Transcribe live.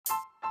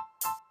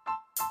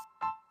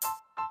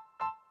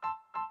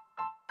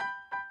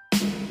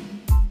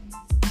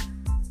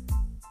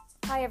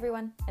Hi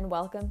everyone, and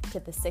welcome to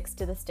the Six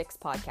to the Sticks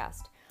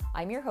podcast.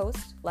 I'm your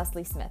host,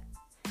 Leslie Smith.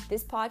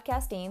 This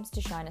podcast aims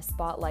to shine a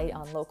spotlight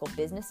on local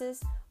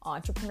businesses,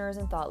 entrepreneurs,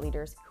 and thought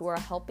leaders who are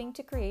helping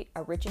to create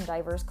a rich and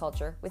diverse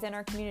culture within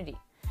our community.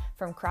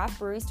 From craft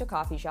breweries to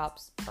coffee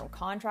shops, from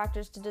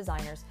contractors to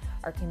designers,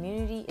 our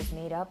community is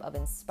made up of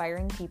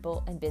inspiring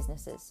people and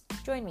businesses.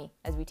 Join me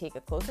as we take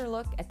a closer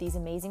look at these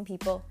amazing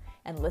people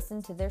and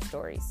listen to their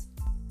stories.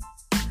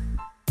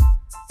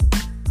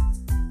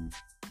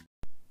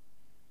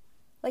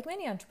 Like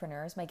many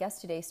entrepreneurs, my guest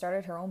today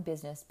started her own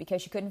business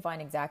because she couldn't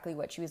find exactly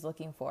what she was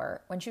looking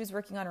for when she was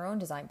working on her own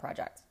design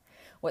projects.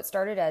 What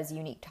started as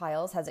unique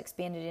tiles has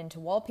expanded into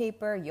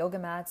wallpaper, yoga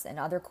mats, and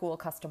other cool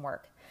custom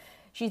work.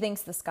 She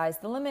thinks the sky's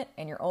the limit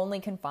and you're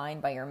only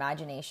confined by your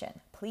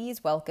imagination.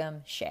 Please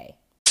welcome Shay.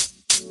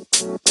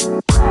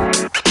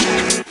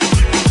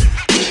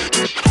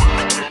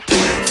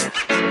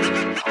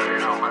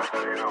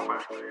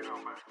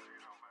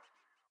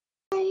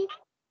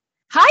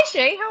 Hi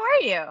Shay, how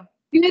are you?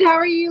 Good. How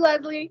are you,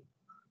 Leslie?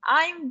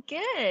 I'm good.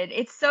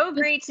 It's so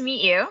great to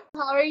meet you.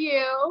 How are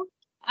you?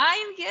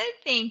 I'm good,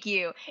 thank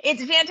you.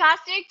 It's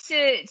fantastic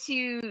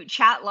to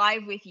chat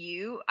live with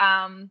you.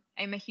 I'm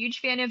a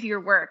huge fan of your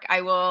work.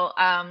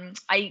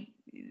 I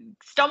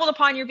stumbled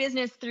upon your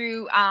business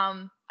through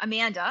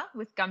Amanda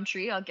with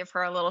Gumtree. I'll give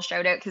her a little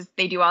shout out because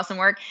they do awesome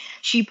work.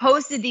 She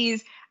posted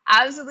these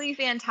absolutely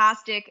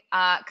fantastic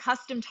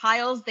custom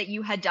tiles that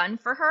you had done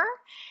for her.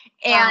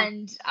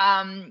 And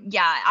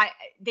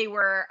they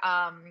were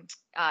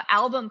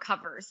album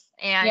covers,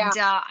 and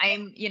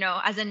I'm,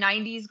 as a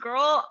 90s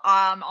girl,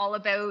 all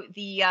about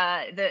the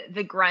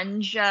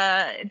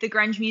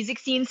grunge music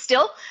scene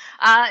still.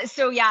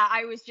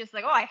 I was just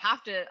like, oh, I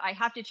have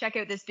to check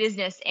out this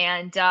business,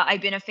 and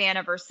I've been a fan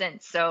ever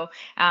since. So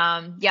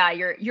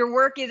your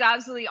work is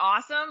absolutely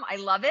awesome. I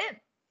love it.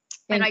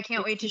 And I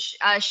can't wait to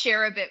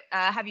share a bit,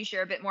 have you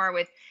share a bit more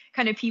with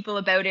kind of people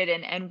about it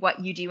and what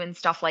you do and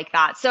stuff like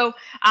that. So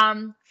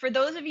for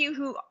those people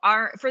who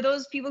are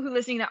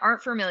listening that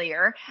aren't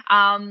familiar,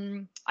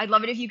 I'd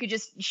love it if you could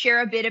just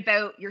share a bit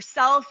about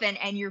yourself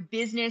and your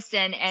business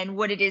and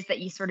what it is that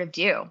you sort of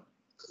do.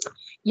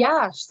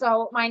 Yeah,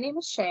 so my name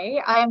is Shay.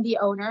 I am the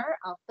owner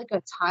of The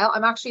Good Tile.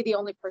 I'm actually the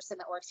only person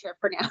that works here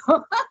for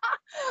now.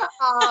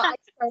 I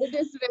started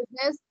this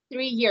business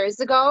 3 years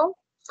ago.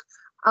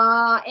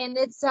 And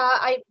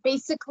I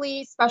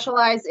basically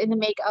specialize in the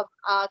make of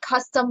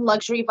custom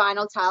luxury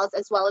vinyl tiles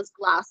as well as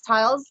glass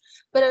tiles,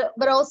 but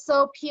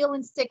also peel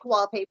and stick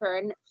wallpaper.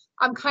 And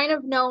I'm kind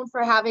of known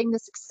for having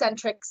this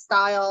eccentric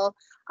style,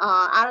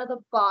 out of the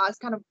box,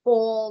 kind of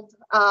bold,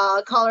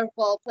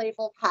 colorful,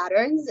 playful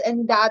patterns.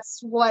 And that's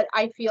what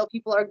I feel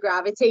people are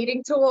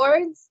gravitating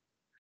towards.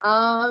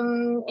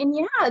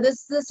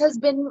 This has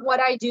been what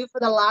I do for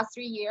the last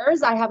 3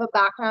 years. I have a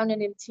background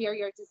in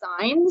interior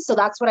design, so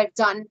that's what I've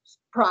done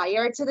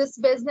prior to this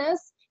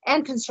business,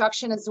 and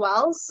construction as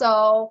well.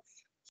 So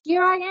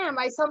here I am.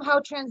 I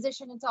somehow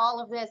transitioned into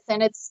all of this,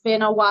 and it's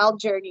been a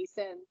wild journey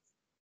since.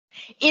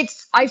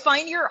 I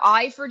find your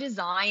eye for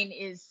design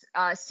is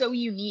so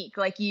unique.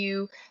 Like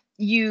you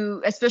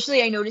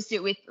especially, I noticed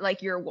it with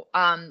like your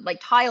like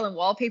tile and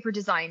wallpaper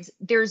designs.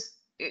 There's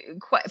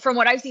from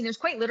what I've seen, there's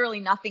quite literally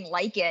nothing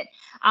like it.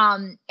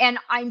 And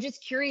I'm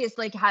just curious,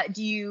 like, how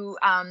do you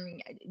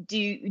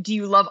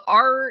love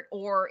art,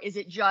 or is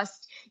it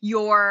just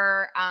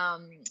your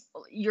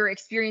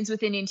experience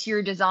within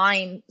interior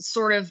design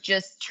sort of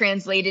just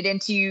translated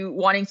into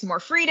wanting some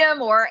more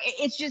freedom? Or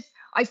it's just,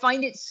 I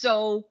find it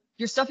so,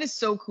 your stuff is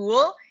so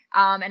cool.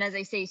 And as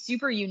I say,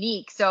 super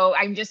unique. So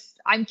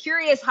I'm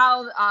curious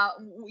how,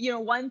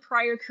 one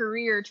prior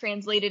career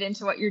translated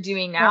into what you're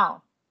doing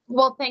now.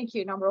 Well, thank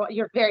you. Number one,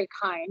 you're very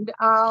kind.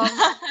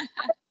 I'm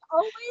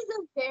always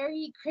a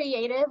very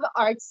creative,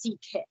 artsy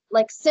kid.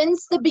 Like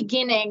since the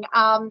beginning,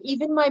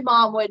 even my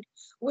mom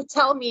would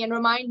tell me and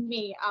remind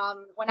me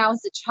when I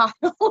was a child,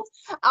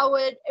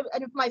 and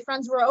if my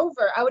friends were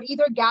over, I would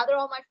either gather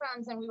all my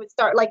friends and we would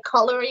start like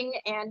coloring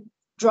and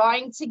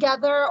drawing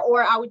together,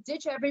 or I would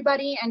ditch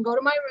everybody and go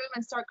to my room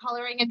and start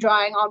coloring and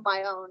drawing on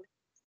my own.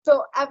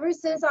 So ever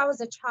since I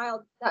was a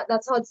child,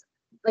 that's how it's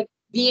like.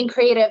 Being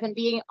creative and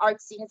being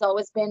artsy has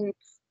always been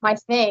my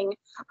thing.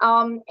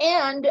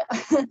 And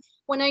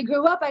when I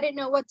grew up, I didn't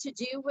know what to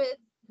do with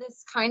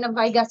this kind of,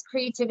 I guess,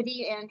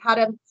 creativity and how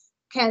to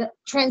kind of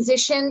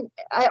transition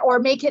or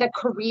make it a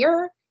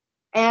career.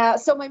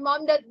 So my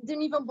mom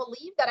didn't even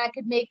believe that I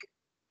could make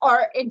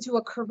art into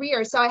a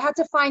career. So I had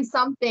to find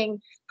something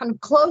kind of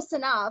close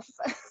enough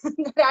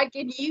that I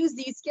could use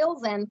these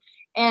skills in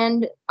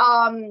and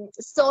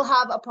still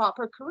have a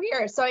proper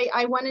career. So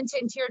I went into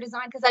interior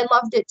design because I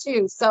loved it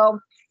too.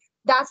 So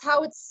that's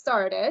how it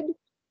started.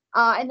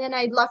 And then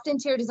I left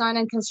interior design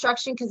and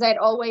construction because I'd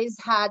always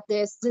had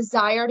this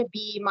desire to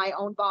be my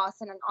own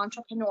boss and an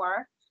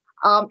entrepreneur.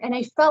 And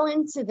I fell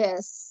into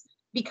this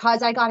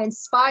because I got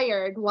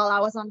inspired while I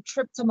was on a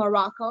trip to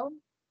Morocco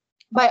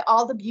by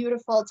all the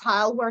beautiful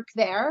tile work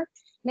there.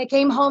 And I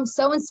came home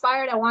so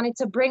inspired. I wanted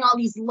to bring all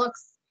these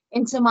looks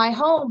into my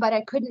home, but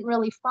I couldn't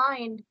really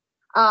find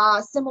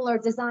similar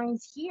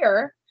designs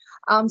here.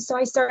 So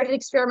I started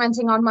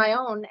experimenting on my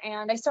own,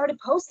 and I started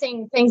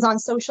posting things on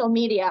social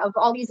media of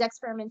all these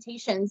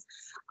experimentations,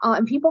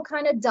 and people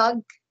kind of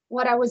dug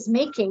what I was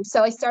making.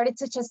 So I started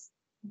to just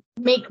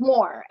make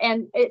more,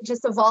 and it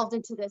just evolved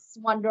into this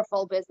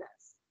wonderful business.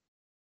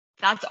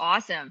 That's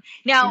awesome.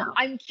 Now, Yeah.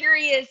 I'm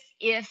curious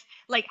if,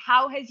 like,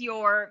 how has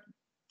your,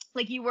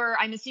 like, you were,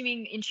 I'm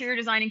assuming interior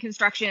design and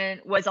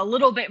construction was a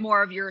little bit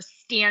more of your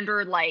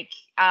standard, like,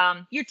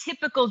 your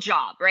typical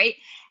job, right?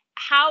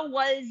 How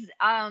was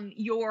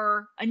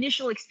your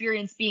initial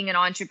experience being an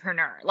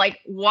entrepreneur? Like,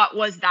 what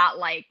was that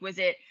like? Was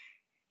it,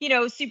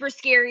 super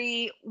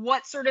scary?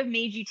 What sort of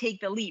made you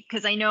take the leap?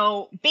 Because I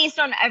know, based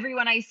on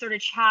everyone I sort of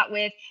chat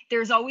with,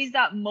 there's always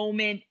that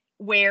moment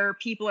where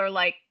people are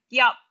like,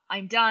 yep,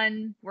 I'm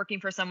done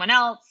working for someone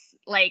else.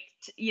 Like,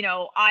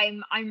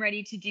 I'm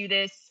ready to do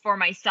this for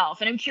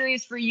myself. And I'm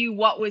curious for you,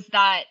 what was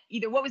that?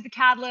 Either what was the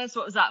catalyst?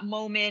 What was that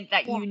moment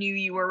that Yeah. you knew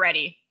you were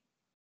ready?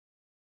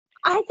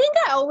 I think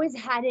I always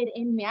had it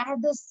in me. I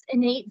had this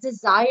innate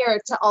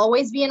desire to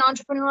always be an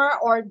entrepreneur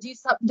or do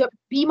something, to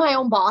be my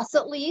own boss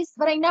at least.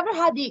 But I never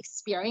had the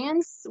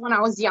experience when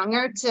I was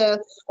younger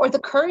or the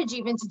courage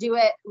even to do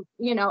it,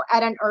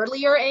 at an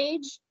earlier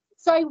age.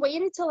 So I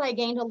waited till I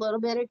gained a little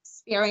bit of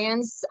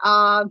experience,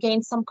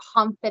 gained some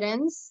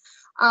confidence.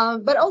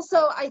 But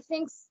also, I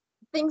think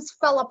things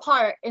fell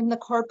apart in the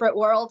corporate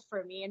world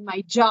for me in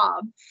my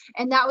job,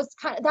 and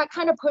that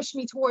kind of pushed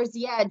me towards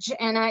the edge.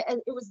 And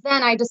it was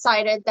then I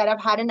decided that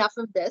I've had enough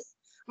of this.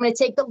 I'm going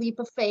to take the leap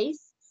of faith,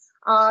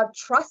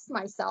 trust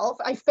myself.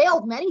 I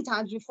failed many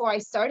times before I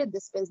started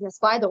this business,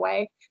 by the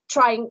way,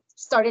 trying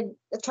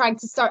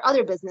to start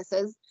other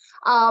businesses.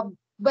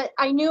 But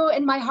I knew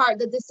in my heart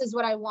that this is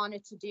what I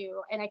wanted to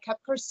do, and I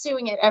kept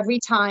pursuing it every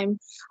time,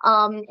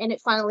 and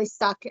it finally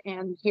stuck,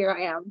 and here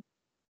I am.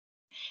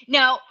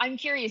 Now, I'm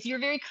curious, you're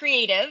very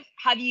creative.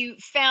 Have you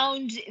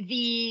found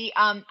the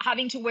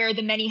having to wear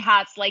the many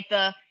hats, like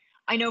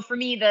I know for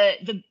me,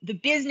 the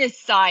business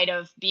side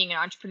of being an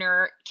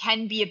entrepreneur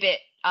can be a bit,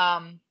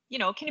 can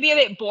be a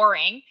bit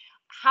boring.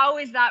 How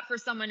is that for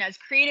someone as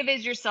creative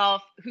as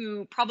yourself,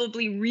 who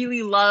probably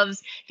really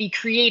loves the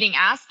creating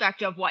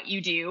aspect of what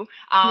you do?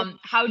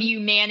 How do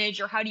you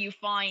manage, or how do you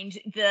find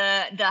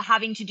the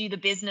having to do the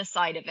business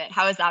side of it?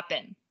 How has that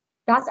been?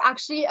 That's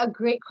actually a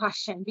great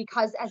question,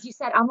 because, as you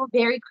said, I'm a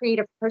very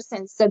creative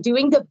person. So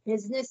doing the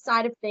business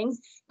side of things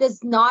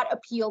does not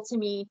appeal to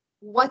me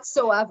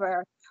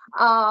whatsoever.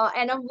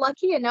 And I'm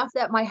lucky enough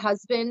that my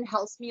husband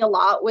helps me a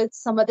lot with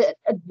some of the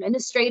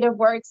administrative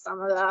work, some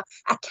of the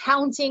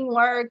accounting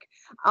work,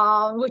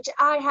 which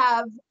I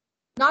have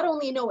not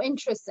only no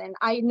interest in,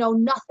 I know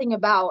nothing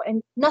about,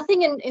 and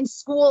nothing in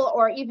school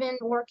or even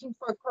working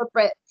for a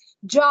corporate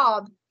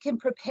job can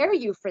prepare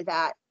you for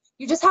that.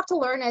 You just have to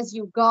learn as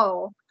you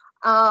go.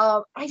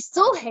 I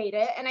still hate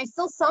it, and I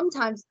still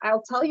sometimes,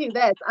 I'll tell you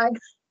this,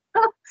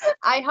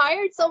 I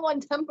hired someone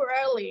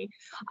temporarily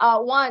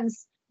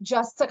once,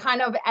 just to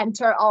kind of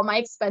enter all my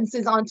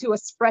expenses onto a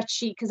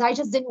spreadsheet, because I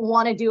just didn't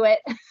want to do it.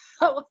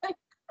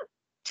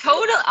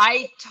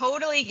 I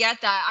totally get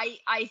that.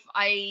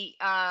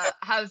 I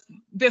have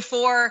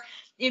before,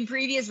 in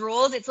previous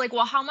roles, it's like,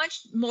 well, how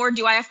much more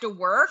do I have to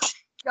work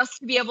just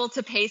to be able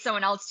to pay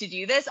someone else to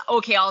do this?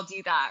 Okay, I'll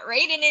do that,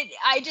 right? And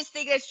I just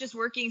think it's just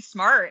working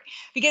smart,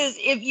 because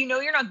if you know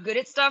you're not good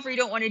at stuff, or you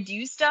don't want to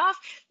do stuff,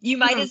 you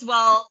might as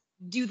well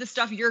do the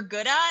stuff you're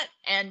good at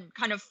and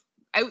kind of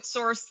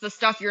outsource the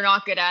stuff you're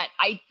not good at.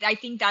 I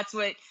think that's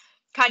what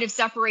kind of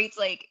separates,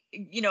 like,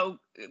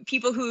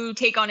 people who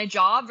take on a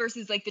job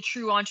versus like the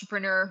true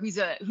entrepreneur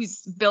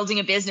who's building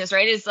a business,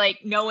 right? Is like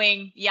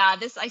knowing, yeah,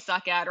 this I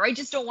suck at, or I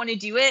just don't want to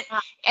do it,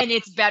 and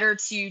it's better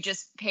to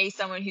just pay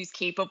someone who's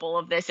capable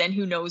of this and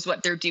who knows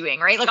what they're doing,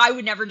 right? Like, I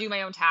would never do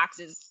my own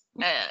taxes,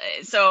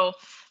 so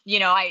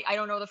I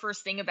don't know the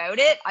first thing about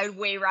it. I'd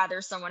way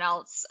rather someone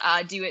else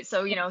do it,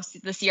 so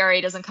the CRA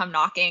doesn't come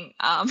knocking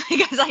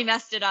because I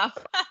messed it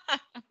up.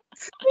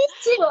 Me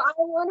too.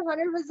 I'm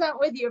 100%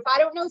 with you. If I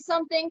don't know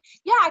something,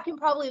 yeah, I can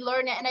probably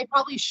learn it, and I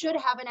probably should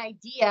have an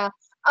idea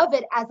of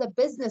it as a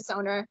business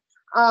owner.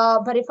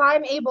 But if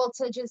I'm able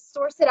to just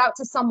source it out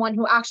to someone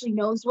who actually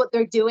knows what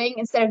they're doing,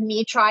 instead of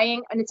me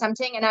trying and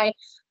attempting, and I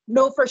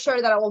know for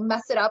sure that I will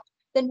mess it up,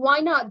 then why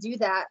not do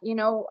that?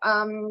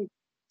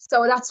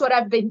 So that's what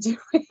I've been doing.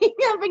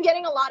 I've been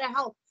getting a lot of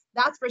help.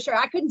 That's for sure.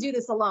 I couldn't do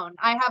this alone.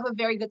 I have a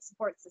very good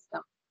support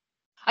system.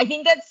 I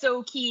think that's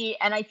so key.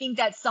 And I think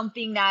that's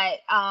something that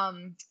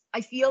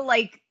I feel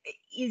like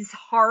is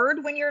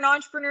hard when you're an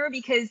entrepreneur,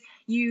 because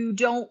you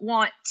don't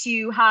want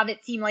to have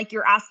it seem like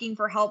you're asking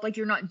for help, like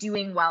you're not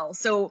doing well.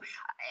 So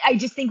I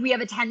just think we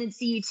have a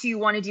tendency to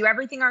want to do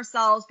everything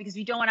ourselves, because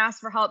we don't want to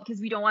ask for help,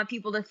 because we don't want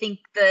people to think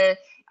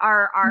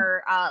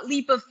our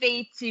leap of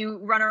faith to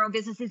run our own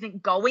business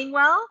isn't going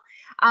well.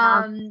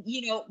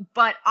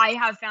 But I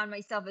have found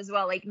myself as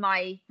well, like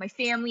my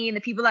family and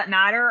the people that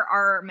matter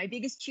are my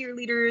biggest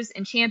cheerleaders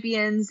and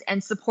champions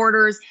and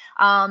supporters,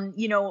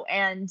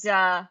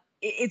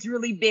 it's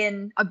really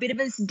been a bit of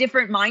a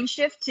different mind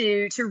shift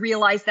to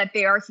realize that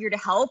they are here to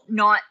help.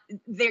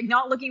 They're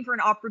not looking for an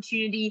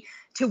opportunity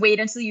to wait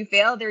until you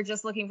fail. They're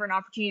just looking for an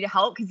opportunity to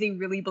help because they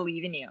really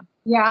believe in you.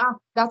 Yeah,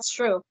 that's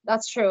true.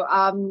 That's true.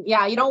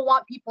 Yeah, you don't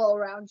want people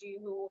around you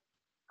who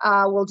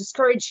will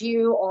discourage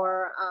you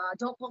or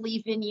don't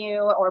believe in you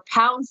or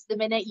pounce the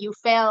minute you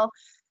fail.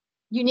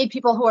 You need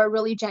people who are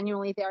really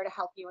genuinely there to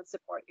help you and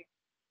support you.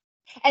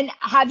 And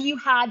have you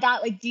had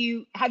that, like,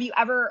 have you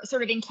ever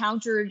sort of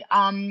encountered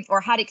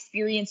or had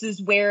experiences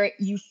where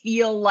you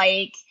feel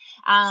like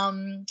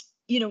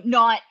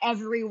not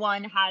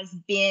everyone has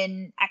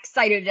been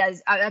excited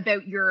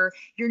about your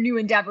new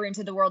endeavor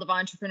into the world of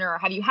entrepreneur?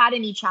 Have you had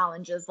any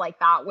challenges like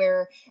that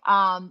where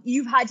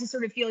you've had to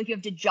sort of feel like you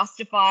have to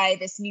justify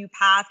this new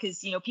path because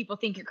people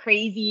think you're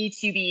crazy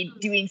to be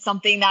doing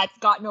something that's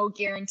got no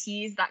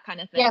guarantees, that kind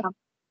of thing? Yeah.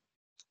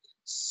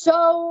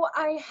 So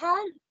I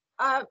had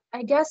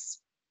I guess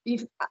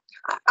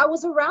I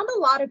was around a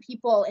lot of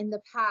people in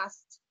the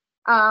past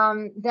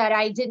that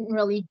I didn't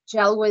really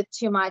gel with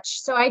too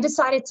much. So I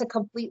decided to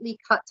completely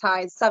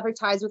sever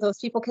ties with those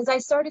people because I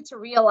started to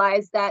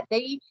realize that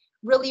they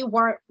really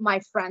weren't my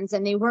friends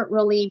and they weren't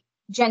really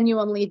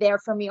genuinely there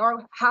for me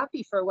or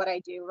happy for what I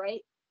do,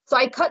 right? So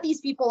I cut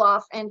these people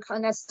off and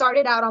kind of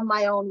started out on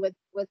my own with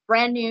a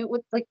brand new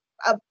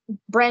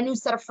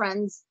set of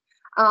friends.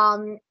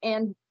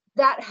 And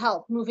that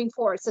helped moving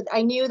forward. So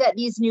I knew that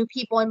these new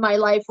people in my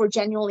life were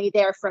genuinely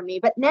there for me.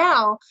 But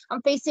now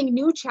I'm facing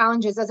new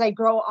challenges as I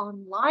grow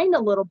online a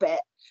little bit.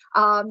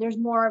 There's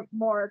more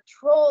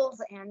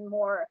trolls and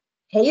more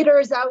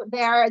haters out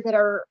there that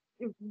are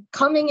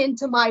coming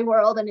into my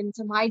world and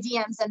into my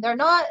DMs, and they're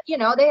not,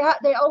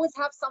 they always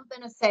have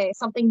something to say,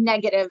 something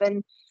negative,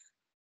 and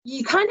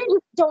you kind of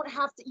just don't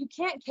have to. You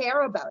can't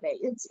care about it.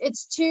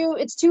 It's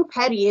too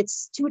petty.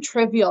 It's too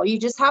trivial. You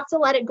just have to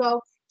let it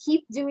go.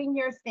 Keep doing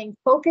your thing,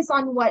 focus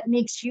on what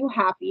makes you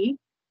happy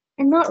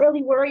and not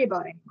really worry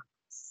about anyone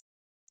else.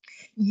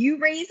 You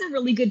raise a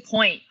really good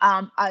point,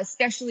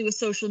 especially with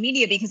social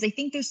media, because I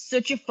think there's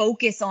such a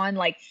focus on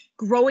like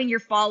growing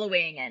your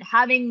following and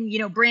having,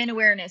 brand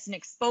awareness and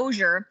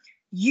exposure.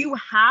 You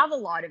have a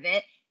lot of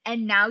it,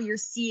 and now you're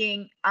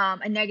seeing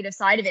a negative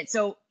side of it.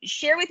 So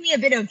share with me a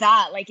bit of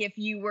that, like if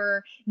you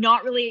were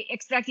not really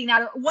expecting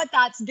that or what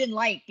that's been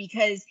like,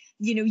 because,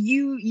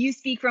 you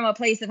speak from a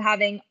place of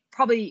having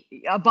probably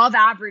above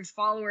average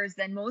followers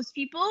than most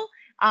people.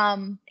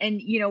 And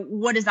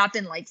what has that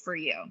been like for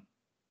you?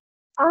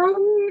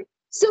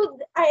 So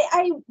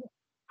I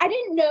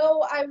didn't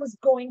know I was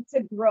going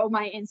to grow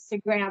my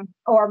Instagram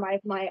or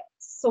my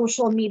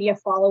social media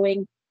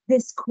following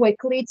this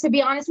quickly, to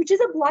be honest, which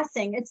is a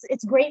blessing.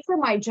 It's great for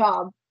my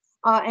job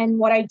and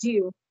what I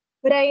do.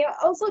 But I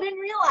also didn't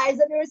realize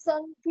that there were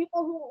some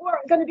people who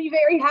weren't going to be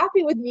very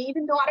happy with me,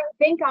 even though I don't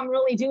think I'm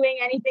really doing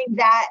anything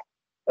that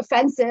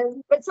offensive.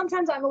 But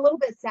sometimes I'm a little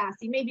bit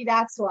sassy. Maybe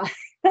that's why.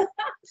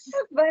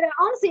 But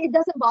honestly, it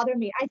doesn't bother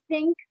me. I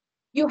think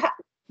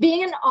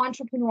being an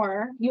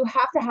entrepreneur, you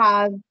have to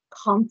have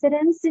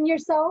confidence in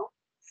yourself,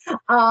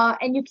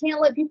 and you can't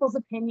let people's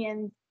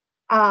opinions,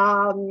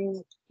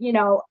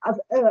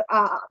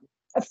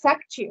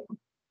 affect you.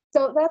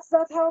 So that's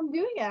how I'm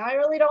doing it. I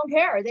really don't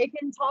care. They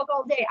can talk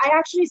all day. I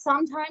actually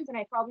sometimes, and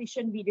I probably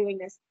shouldn't be doing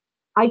this,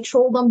 I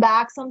troll them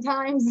back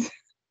sometimes.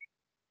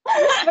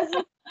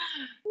 Sometimes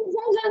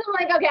I'm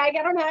like, okay, I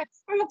don't have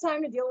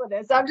time to deal with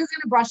this. I'm just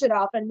going to brush it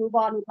off and move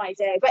on with my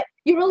day. But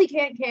you really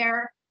can't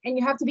care, and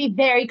you have to be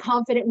very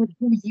confident with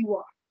who you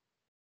are.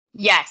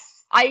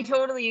 Yes, I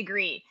totally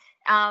agree.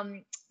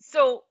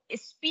 So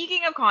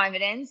speaking of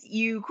confidence,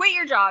 you quit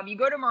your job, you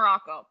go to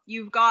Morocco,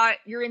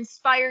 you're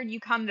inspired, you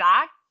come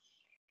back.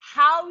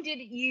 How did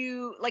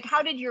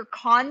your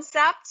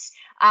concept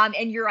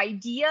and your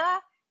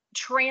idea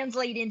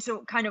translate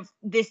into kind of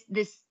this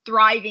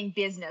thriving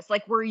business?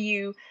 Like, were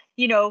you,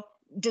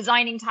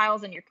 designing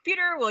tiles on your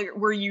computer?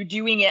 Were you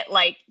doing it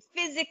like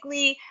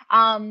physically?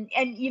 And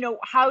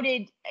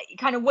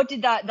what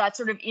did that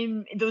sort of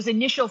in those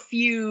initial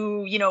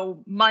few,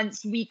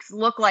 months, weeks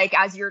look like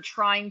as you're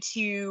trying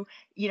to,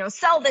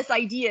 sell this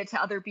idea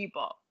to other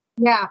people?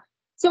 Yeah.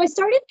 So I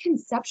started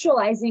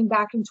conceptualizing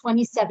back in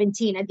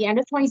 2017, at the end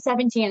of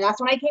 2017.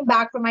 That's when I came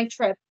back from my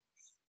trip.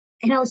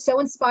 And I was so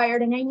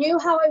inspired, and I knew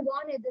how I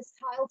wanted this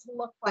tile to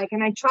look like.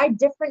 And I tried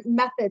different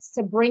methods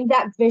to bring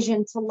that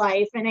vision to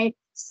life. And I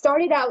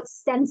started out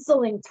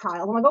stenciling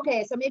tile. I'm like,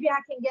 okay, so maybe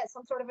I can get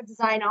some sort of a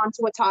design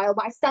onto a tile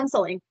by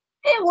stenciling.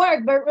 It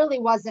worked, but it really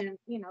wasn't,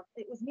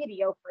 it was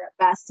mediocre at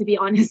best, to be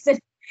honest. And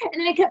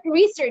then I kept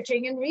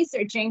researching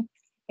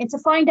and to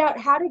find out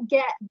how to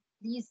get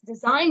these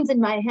designs in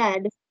my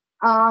head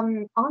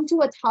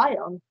onto a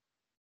tile.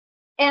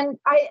 And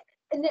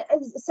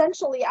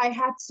essentially I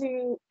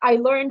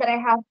learned that I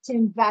have to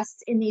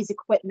invest in these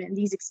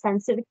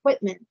expensive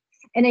equipment.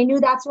 And I knew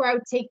that's where I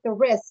would take the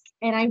risk.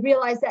 And I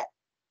realized that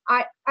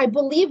I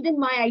believed in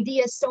my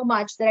idea so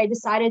much that I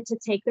decided to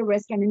take the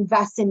risk and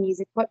invest in these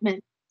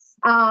equipment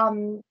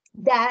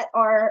that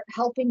are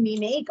helping me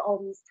make all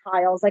these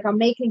tiles. Like I'm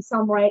making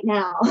some right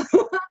now.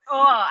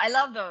 Oh, I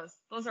love those.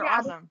 Those are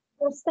awesome.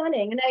 They're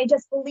stunning. And I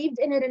just believed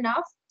in it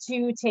enough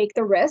to take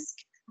the risk,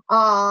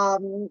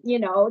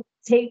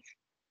 take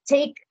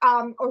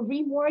or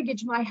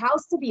remortgage my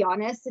house, to be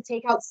honest, to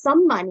take out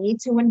some money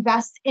to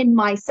invest in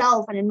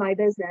myself and in my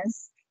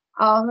business.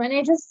 And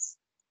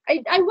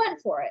I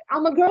went for it.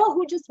 I'm a girl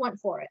who just went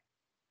for it.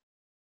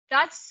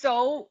 That's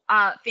so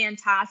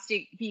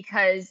fantastic,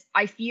 because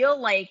I feel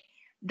like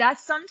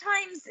that's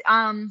sometimes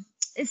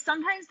is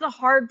sometimes the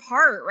hard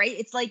part, right?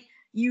 It's like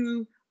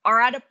you are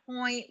at a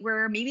point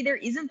where maybe there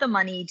isn't the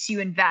money to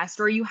invest,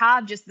 or you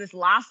have just this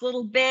last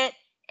little bit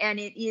and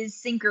it is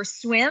sink or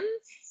swim.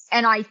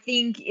 And I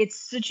think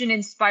it's such an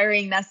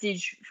inspiring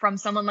message from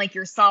someone like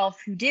yourself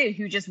who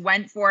just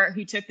went for it,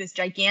 who took this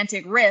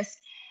gigantic risk,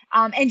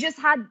 and just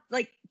had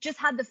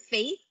the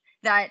faith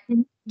that,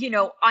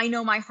 I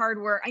know my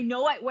hard work, I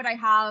know what I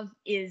have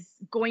is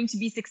going to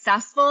be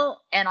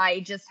successful. And I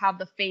just have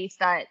the faith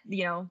that,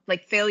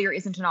 like, failure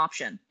isn't an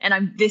option,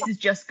 and this is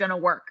just going to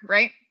work.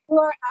 Right. You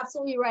are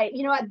absolutely right.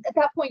 At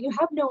that point, you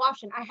have no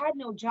option. I had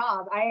no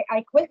job.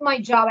 I quit my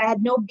job. I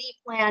had no B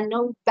plan,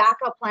 no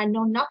backup plan,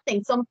 no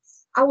nothing. So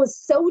I was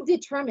so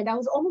determined. I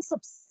was almost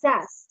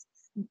obsessed.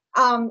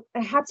 I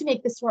had to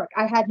make this work.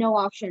 I had no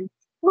option.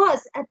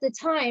 Plus, at the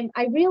time,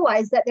 I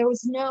realized that there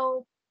was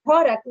no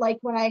product like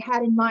what I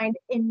had in mind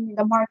in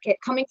the market.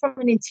 Coming from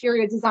an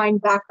interior design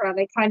background,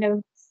 I kind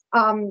of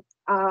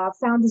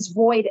found this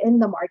void in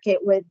the market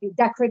with the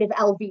decorative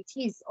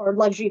LVTs, or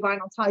luxury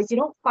vinyl ties. You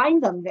don't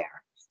find them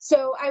there.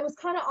 So I was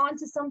kind of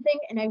onto something,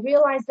 and I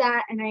realized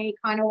that, and I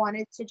kind of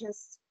wanted to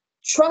just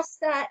trust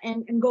that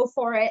and go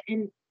for it.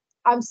 And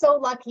I'm so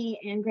lucky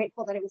and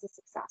grateful that it was a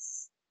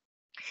success.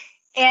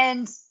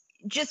 And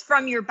just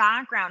from your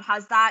background,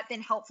 has that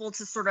been helpful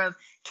to sort of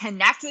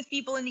connect with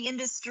people in the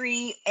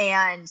industry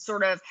and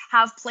sort of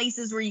have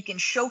places where you can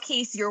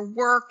showcase your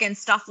work and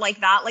stuff like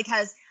that? Like,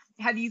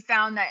 have you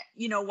found that,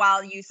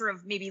 while you sort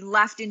of maybe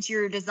left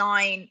interior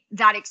design,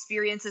 that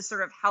experience has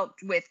sort of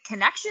helped with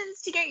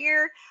connections to get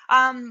your,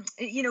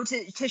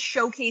 to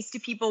showcase to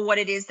people what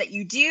it is that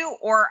you do?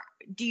 Or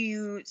do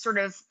you sort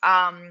of,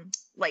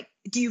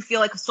 do you feel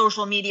like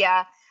social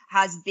media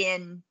has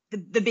been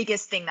the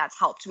biggest thing that's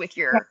helped with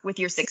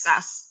your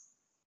success?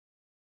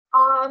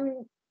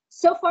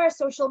 So far,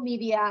 social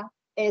media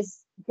is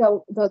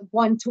the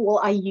one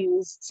tool I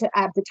use to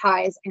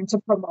advertise and to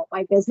promote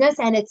my business,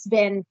 and it's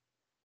been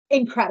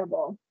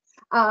incredible.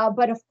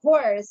 But of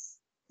course,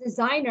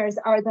 designers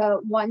are the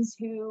ones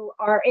who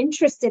are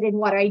interested in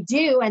what I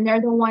do, and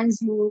they're the ones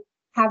who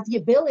have the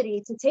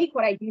ability to take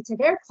what I do to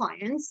their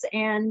clients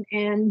and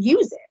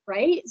use it,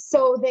 right?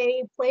 So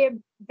they play a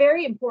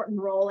very important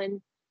role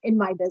in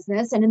my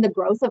business and in the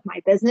growth of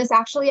my business.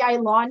 Actually, I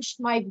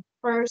launched my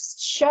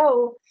first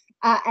show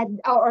I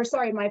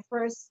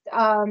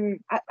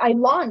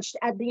launched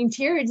at the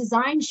interior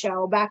design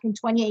show back in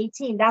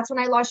 2018. That's when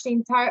I launched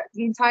the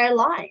entire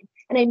line.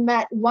 And I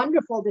met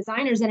wonderful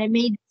designers, and I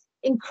made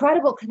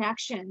incredible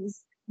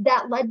connections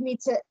that led me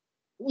to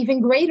even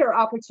greater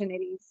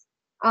opportunities.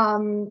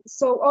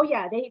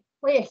 They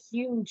play a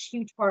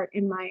huge part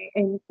in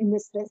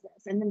this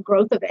business and the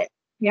growth of it.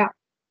 Yeah.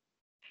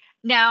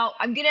 Now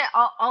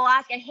I'll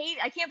ask,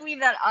 I can't believe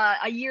that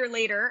a year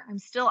later, I'm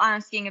still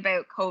asking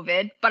about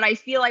COVID, but I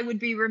feel I would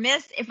be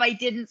remiss if I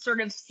didn't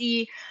sort of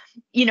see,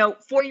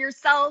 for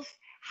yourself,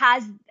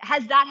 has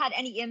that had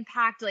any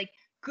impact, like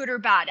good or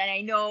bad? And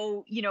I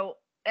know,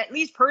 at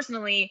least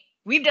personally,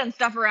 we've done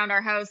stuff around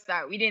our house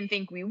that we didn't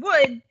think we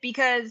would,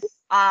 because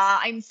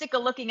I'm sick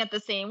of looking at the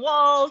same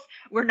walls.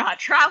 We're not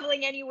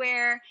traveling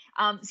anywhere.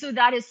 So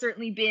that has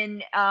certainly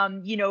been,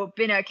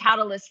 been a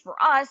catalyst for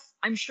us.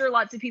 I'm sure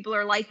lots of people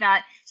are like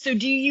that. So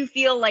do you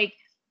feel like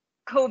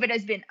COVID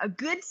has been a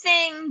good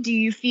thing? Do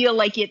you feel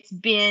like it's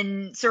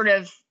been sort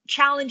of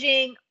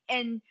challenging?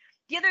 And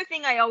the other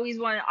thing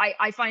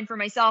I find for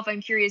myself,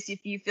 I'm curious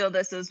if you feel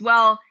this as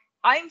well.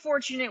 I'm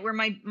fortunate where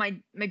my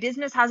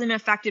business hasn't been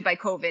affected by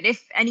COVID.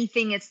 If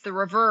anything, it's the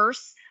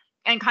reverse,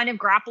 and kind of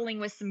grappling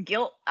with some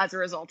guilt as a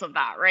result of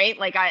that, right?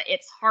 Like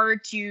it's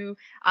hard to,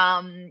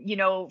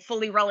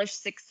 fully relish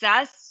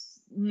success,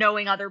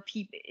 knowing other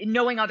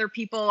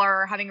people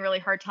are having a really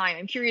hard time.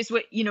 I'm curious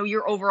what,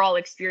 your overall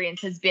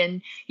experience has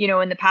been,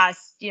 in the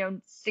past,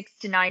 6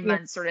 to 9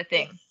 months sort of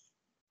thing.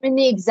 I'm in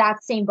the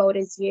exact same boat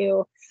as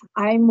you.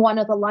 I'm one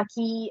of the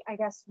lucky, I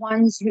guess,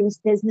 ones whose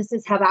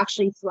businesses have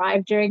actually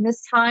thrived during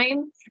this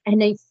time, and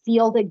they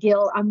feel the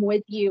guilt. I'm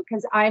with you,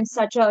 because I'm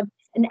such an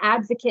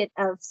advocate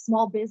of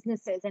small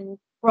businesses, and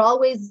we're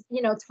always,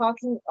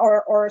 talking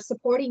or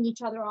supporting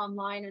each other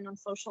online and on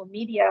social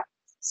media.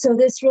 So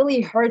this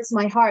really hurts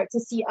my heart to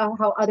see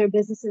how other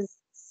businesses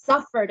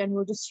suffered and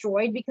were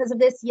destroyed because of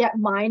this, yet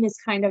mine has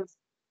kind of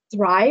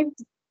thrived.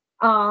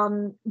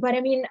 But I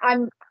mean,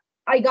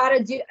 I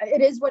gotta do,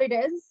 it is what it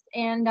is.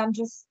 And I'm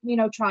just,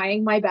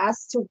 trying my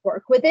best to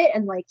work with it.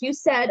 And like you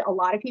said, a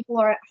lot of people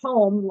are at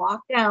home,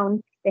 locked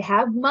down. They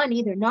have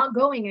money, they're not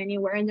going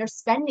anywhere, and they're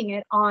spending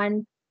it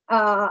on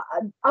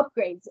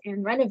upgrades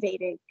and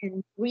renovating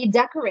and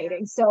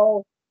redecorating.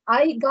 So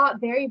I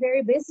got very,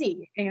 very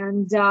busy.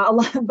 And a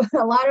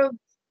lot of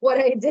what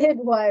I did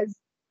was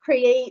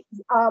create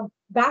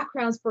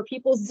backgrounds for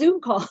people's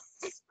Zoom calls.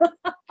 Oh,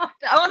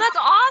 that's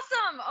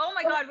awesome. Oh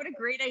my God, what a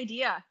great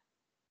idea.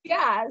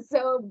 Yeah,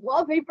 so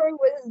wallpaper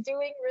was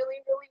doing really,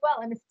 really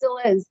well, and it still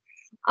is.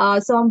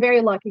 So I'm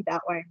very lucky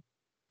that way.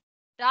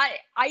 That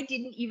I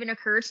didn't even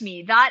occur to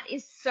me. That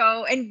is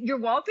so, and your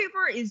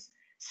wallpaper is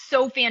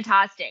so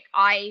fantastic.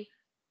 I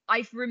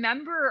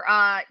remember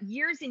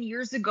years and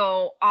years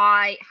ago,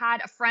 I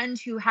had a friend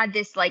who had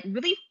this like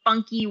really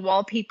funky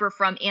wallpaper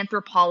from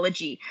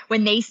Anthropology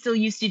when they still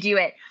used to do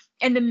it.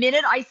 And the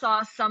minute I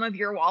saw some of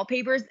your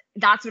wallpapers,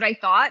 that's what I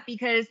thought,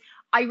 because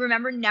I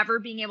remember never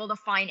being able to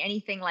find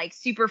anything like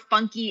super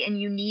funky and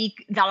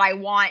unique that I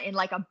want in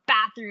like a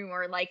bathroom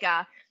or like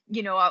a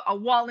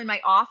wall in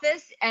my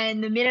office.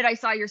 And the minute I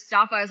saw your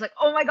stuff, I was like,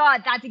 oh my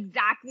God, that's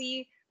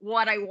exactly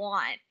what I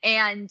want.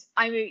 And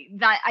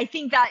I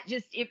think that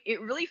just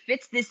it really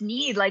fits this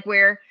need, like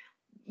where,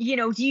 do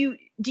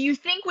you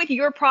think with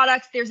your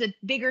products there's a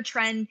bigger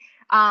trend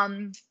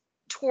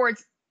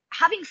towards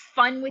having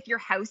fun with your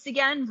house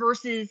again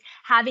versus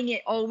having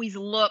it always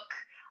look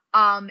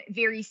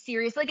very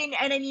serious? Like,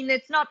 and I mean,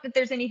 it's not that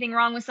there's anything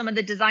wrong with some of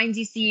the designs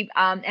you see,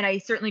 and I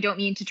certainly don't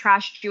mean to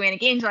trash Joanna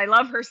Gaines. I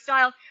love her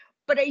style,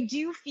 but I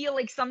do feel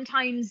like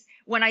sometimes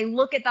when I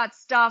look at that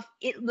stuff,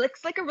 it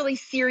looks like a really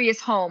serious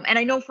home. And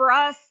I know for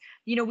us,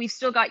 we've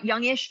still got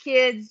youngish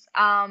kids.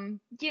 I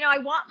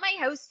want my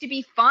house to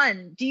be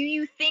fun. Do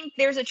you think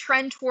there's a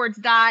trend towards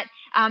that?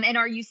 And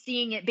are you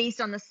seeing it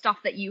based on the stuff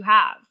that you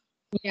have?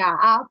 Yeah,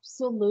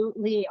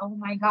 absolutely. Oh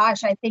my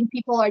gosh, I think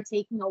people are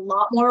taking a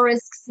lot more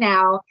risks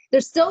now.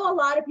 There's still a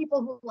lot of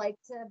people who like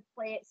to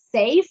play it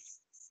safe.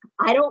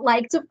 I don't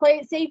like to play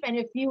it safe. And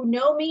if you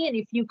know me and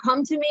if you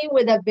come to me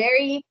with a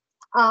very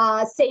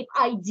safe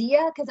idea,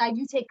 because I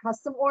do take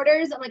custom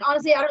orders, I'm like,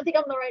 honestly, I don't think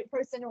I'm the right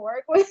person to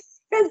work with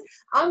because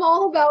I'm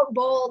all about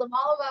bold. I'm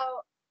all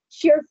about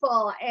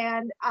cheerful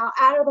and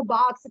out of the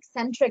box,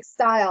 eccentric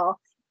style.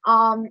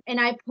 And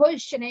I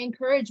push and I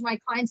encourage my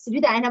clients to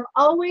do that. And I'm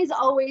always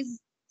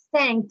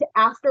thanked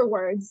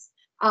afterwards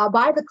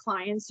by the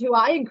clients who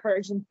I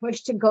encourage and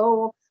push to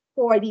go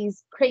for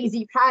these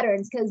crazy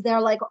patterns, because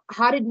they're like,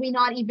 how did we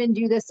not even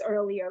do this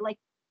earlier? Like,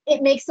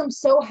 it makes them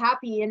so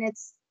happy, and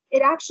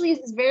it actually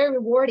is very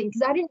rewarding,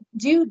 because I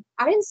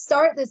didn't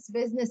start this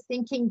business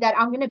thinking that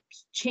I'm going to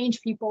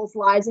change people's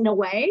lives in a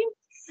way.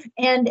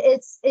 And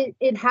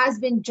it has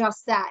been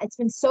just that. It's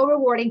been so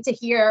rewarding to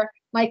hear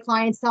my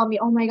clients tell me,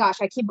 oh my gosh,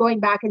 I keep going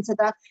back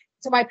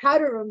to my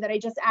powder room that I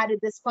just added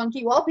this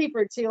funky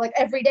wallpaper to, like,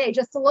 every day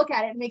just to look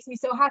at it. It makes me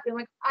so happy. I'm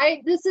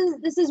like, this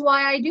is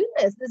why I do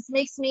this. This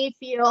makes me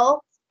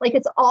feel like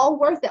it's all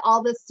worth it.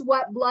 All the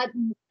sweat, blood,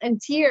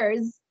 and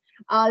tears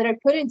that I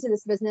put into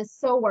this business,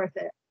 so worth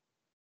it.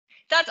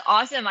 That's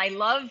awesome. I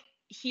love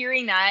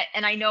hearing that.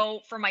 And I know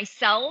for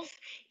myself,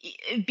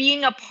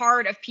 being a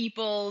part of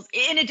people's,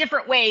 in a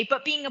different way,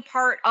 but being a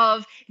part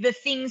of the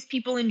things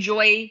people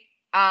enjoy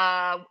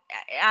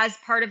as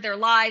part of their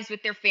lives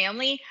with their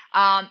family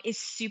is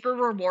super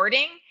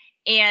rewarding.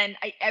 And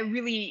I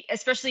really,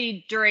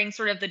 especially during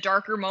sort of the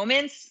darker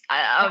moments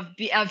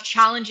of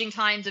challenging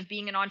times of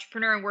being an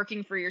entrepreneur and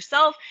working for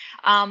yourself,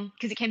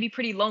 because it can be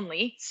pretty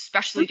lonely,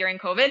 especially during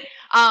COVID.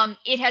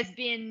 It has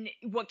been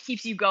what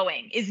keeps you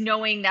going, is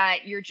knowing that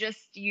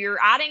you're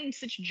adding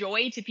such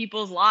joy to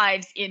people's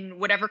lives in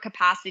whatever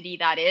capacity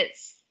that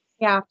is.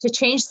 Yeah, to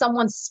change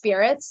someone's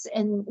spirits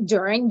and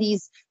during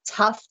these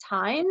tough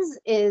times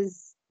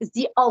is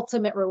the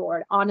ultimate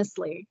reward,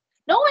 honestly.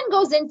 No one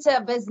goes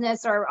into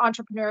business or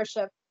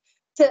entrepreneurship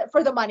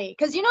for the money,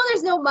 because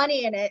there's no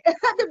money in it at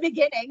the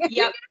beginning. Yep.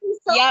 You're gonna be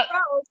so Yep.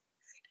 proud.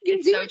 You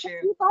It's do so it, true.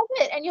 you love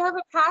it, and you have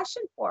a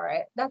passion for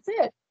it. That's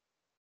it.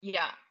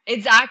 Yeah,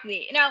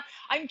 exactly. Now,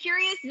 I'm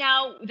curious,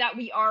 now that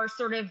we are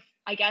sort of,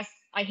 I guess,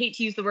 I hate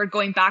to use the word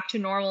going back to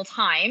normal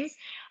times,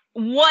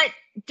 what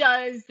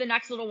does the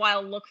next little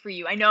while look for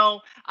you? I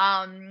know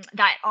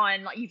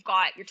that you've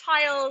got your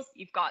tiles,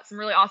 you've got some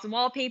really awesome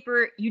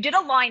wallpaper. You did a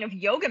line of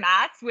yoga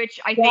mats, which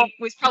I Yeah. think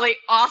was probably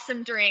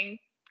awesome during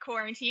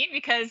quarantine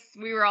because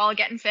we were all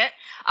getting fit.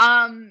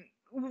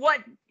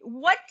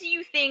 What do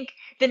you think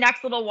the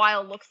next little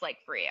while looks like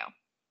for you?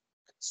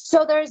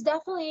 So there's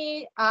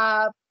definitely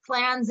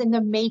plans in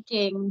the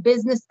making,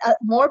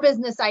 more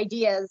business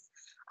ideas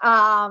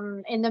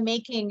in the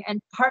making,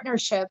 and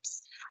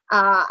partnerships.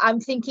 I'm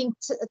thinking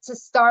to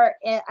start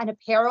an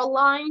apparel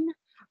line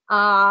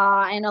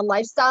and a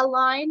lifestyle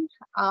line.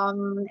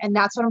 And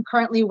that's what I'm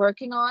currently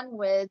working on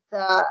with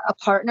a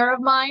partner of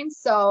mine.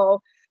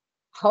 So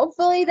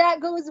hopefully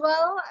that goes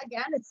well.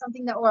 Again, it's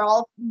something that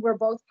we're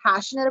both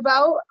passionate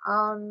about.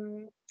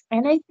 And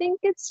I think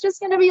it's just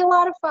going to be a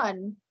lot of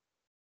fun.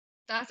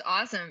 That's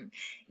awesome.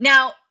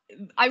 Now,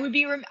 I would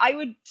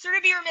sort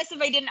of be remiss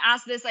if I didn't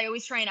ask this. I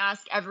always try and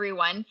ask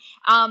everyone.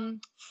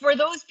 For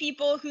those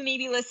people who may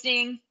be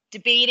listening,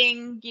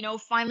 debating,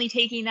 finally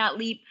taking that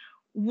leap,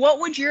 what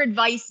would your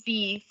advice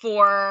be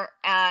for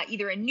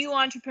either a new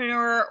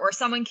entrepreneur or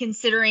someone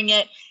considering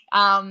it?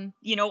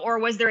 Or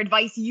was there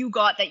advice you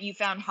got that you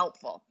found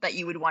helpful that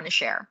you would want to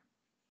share?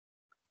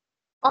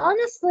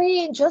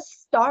 Honestly,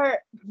 just start.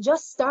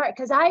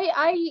 Because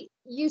I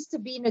used to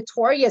be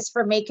notorious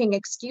for making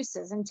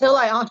excuses until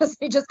I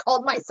honestly just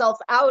called myself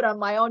out on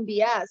my own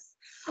BS.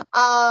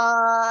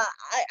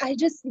 I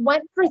just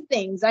went for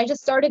things. I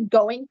just started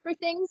going for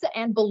things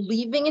and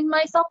believing in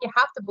myself. You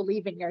have to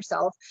believe in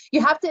yourself.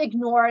 You have to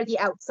ignore the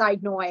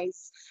outside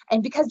noise.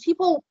 And because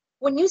people,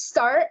 when you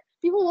start,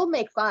 people will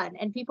make fun,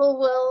 and people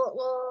will,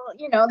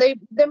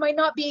 they might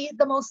not be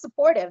the most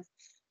supportive.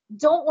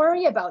 Don't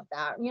worry about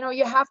that.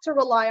 You have to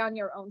rely on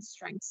your own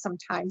strength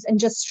sometimes and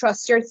just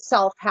trust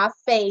yourself, have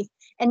faith,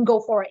 and go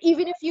for it.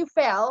 Even if you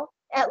fail,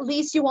 at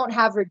least you won't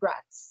have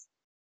regrets.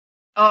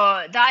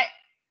 That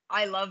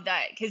I love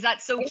that, because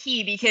that's so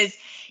key. Because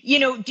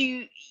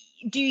do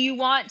you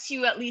want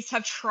to at least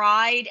have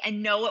tried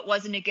and know it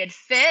wasn't a good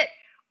fit,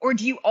 or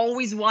do you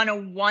always want to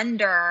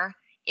wonder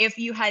if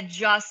you had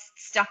just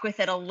stuck with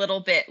it a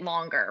little bit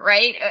longer,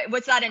 right?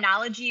 What's that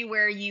analogy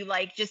where you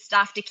like just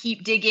have to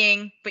keep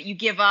digging, but you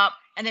give up,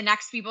 and the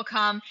next people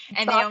come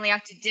and they only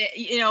have to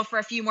dig, for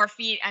a few more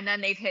feet, and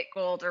then they've hit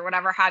gold or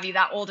whatever have you,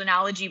 that old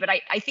analogy. But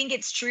I think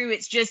it's true.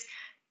 It's just,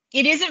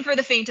 it isn't for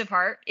the faint of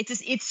heart.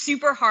 It's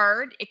super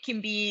hard. It can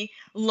be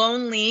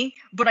lonely,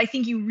 but I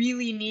think you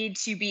really need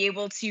to be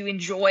able to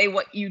enjoy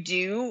what you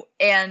do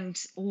and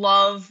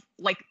love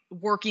like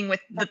working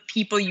with the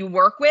people you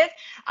work with,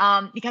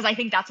 because I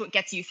think that's what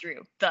gets you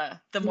through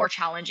the more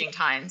challenging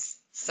times.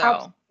 So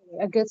absolutely.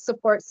 A good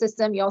support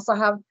system. You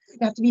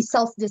have to be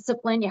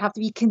self-disciplined. You have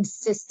to be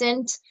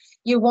consistent.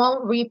 You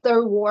won't reap the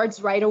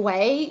rewards right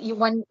away.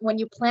 When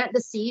you plant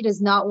the seed is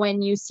not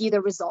when you see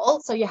the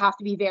results. So you have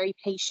to be very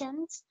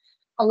patient.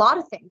 A lot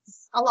of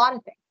things.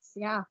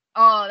 Yeah.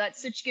 Oh,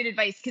 that's such good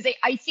advice. Because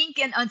I think,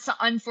 and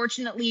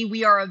unfortunately,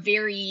 we are a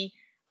very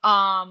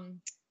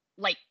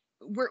like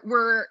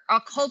we're a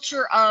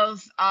culture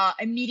of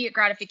immediate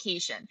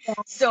gratification. Yeah.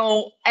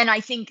 So, and I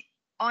think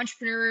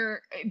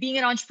being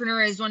an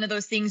entrepreneur is one of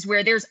those things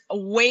where there's a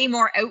way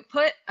more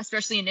output,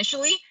 especially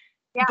initially,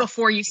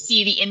 before you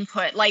see the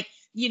input. Like,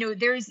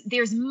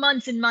 there's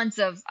months and months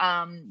of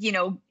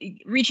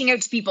reaching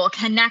out to people,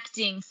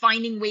 connecting,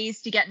 finding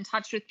ways to get in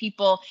touch with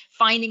people,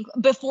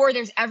 before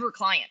there's ever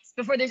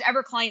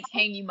clients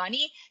paying you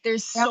money.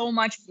 There's so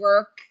much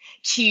work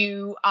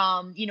to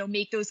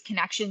make those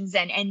connections,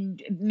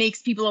 and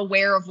makes people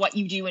aware of what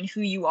you do and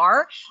who you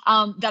are,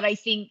 that I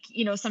think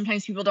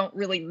sometimes people don't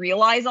really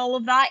realize all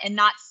of that. And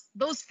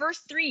those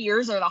first 3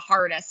 years are the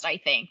hardest. I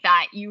think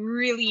that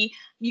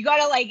you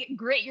gotta like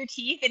grit your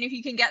teeth, and if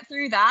you can get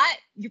through that,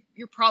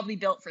 you're probably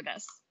built for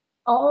this.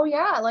 Oh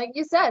yeah, like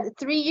you said,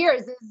 3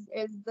 years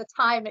is the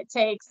time it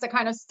takes to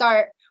kind of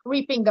start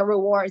reaping the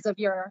rewards of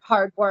your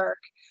hard work.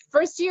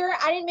 First year,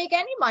 I didn't make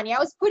any money. I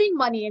was putting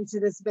money into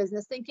this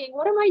business thinking,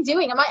 what am I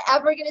doing? Am I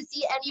ever going to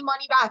see any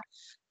money back?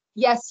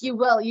 Yes, you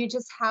will. You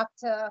just have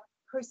to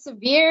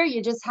persevere.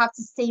 You just have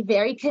to stay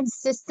very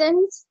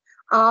consistent,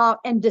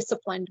 and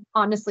disciplined.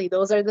 Honestly,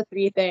 those are the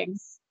 3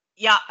 things.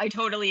 Yeah, I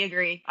totally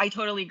agree.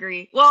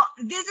 Well,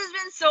 this has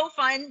been so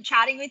fun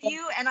chatting with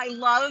you, and I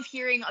love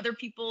hearing other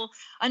people's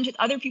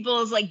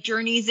like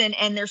journeys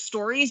and their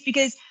stories,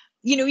 because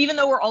even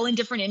though we're all in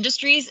different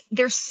industries,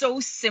 they're so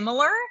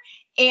similar.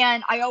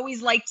 And I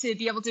always like to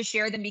be able to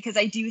share them, because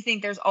I do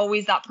think there's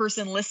always that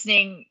person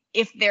listening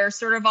if they're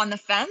sort of on the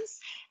fence.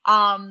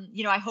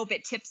 I hope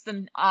it tips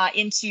them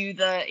into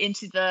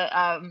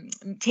the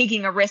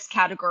taking a risk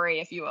category,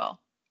 if you will.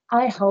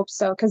 I hope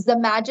so, because the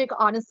magic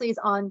honestly is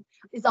on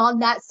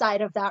that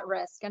side of that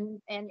risk, and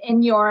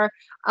in your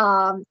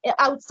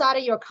outside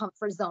of your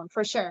comfort zone,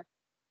 for sure.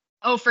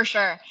 Oh, for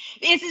sure.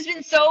 This has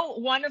been so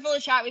wonderful to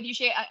chat with you,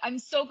 Shay. I'm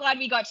so glad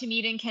we got to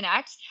meet and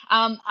connect.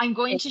 I'm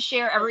going to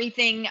share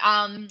everything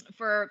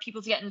for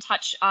people to get in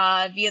touch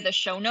via the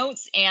show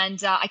notes.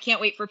 And I can't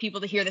wait for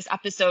people to hear this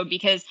episode,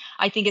 because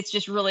I think it's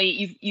just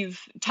really,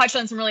 you've touched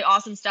on some really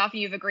awesome stuff,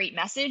 and you have a great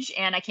message,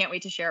 and I can't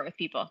wait to share it with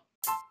people.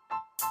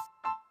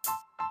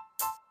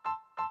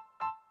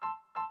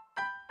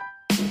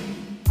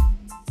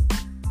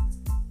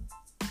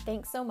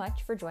 Thanks so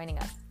much for joining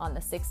us on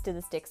the Six to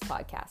the Sticks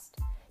podcast.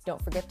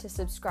 Don't forget to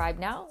subscribe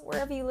now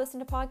wherever you listen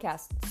to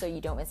podcasts so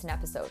you don't miss an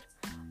episode.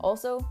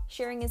 Also,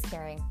 sharing is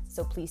caring,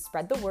 so please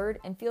spread the word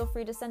and feel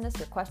free to send us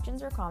your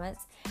questions or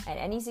comments and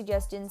any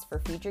suggestions for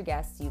future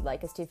guests you'd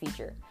like us to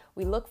feature.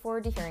 We look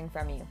forward to hearing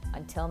from you.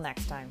 Until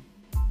next time.